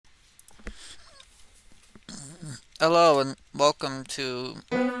Hello and welcome to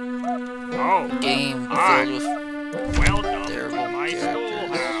Oh, a game hi. filled with Welcome to terrible my characters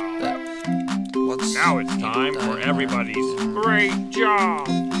schoolhouse. that once Now it's need to time die for in life. everybody's great job.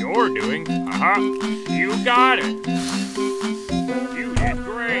 You're doing. You got it. You did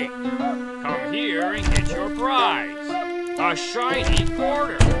great. Come here and get your prize. A shiny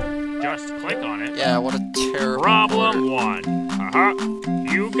quarter. Just click on it. Yeah, what a terrible Problem quarter. 1.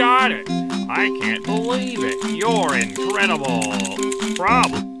 You got it. I can't believe it. You're incredible.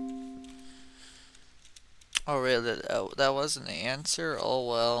 Problem. Oh really, that wasn't the answer? Oh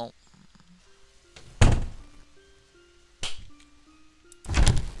well.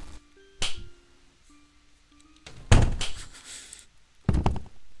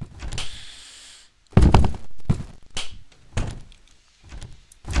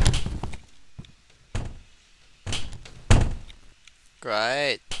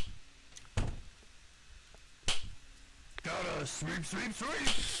 Great. Gotta sweep, sweep, sweep.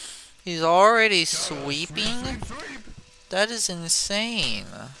 He's already Gotta sweeping? sweep, sweep, sweep. That is insane.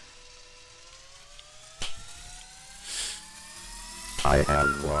 I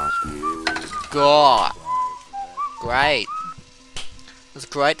have lost you. God. Great. It's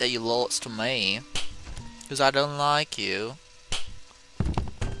great that you lost to me. Because I don't like you.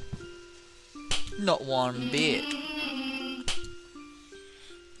 Not one bit.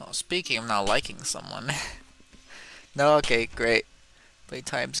 Oh, speaking of not liking someone. No, okay, great.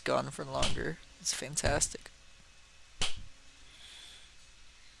 Playtime's gone for longer. It's fantastic.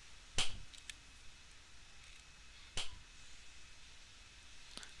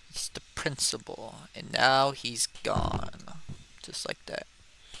 It's the principal, and now he's gone. Just like that.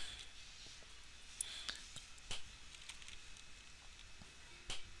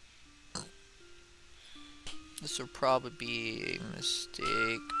 This will probably be a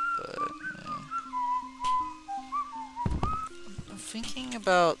mistake, but I'm thinking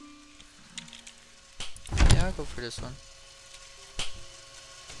about. Yeah, I'll go for this one.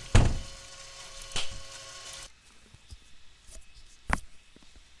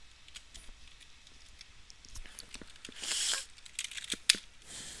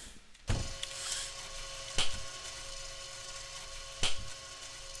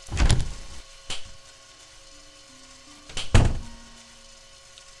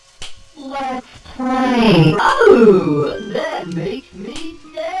 Let's play. Oh, that makes me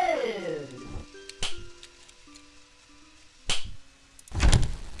dead.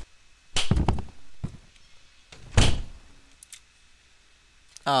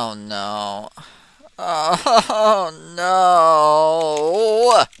 Oh no. Oh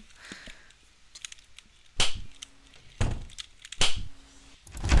no.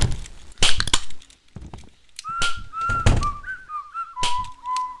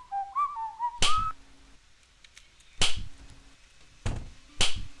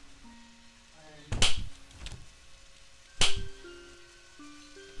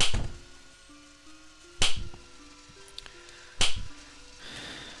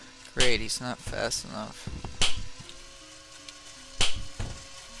 Great, he's not fast enough.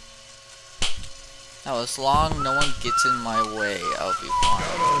 Now, as long no one gets in my way, I'll be fine.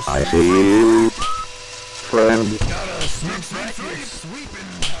 I see you, friend. Gotta sweep, sweep, sweep.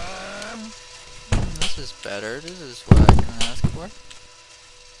 Sweeping time. This is better. This is what I can ask for.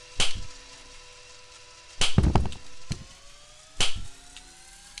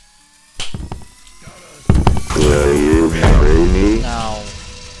 Will you marry me? No,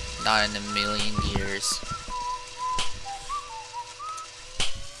 not in a million years.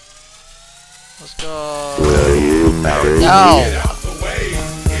 Let's go. Will you marry me? No! Get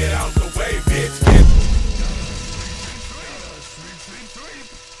out the way, bitch.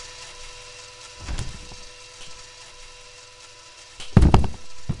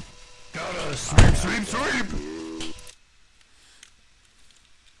 Gotta sweep, sweep, sweep.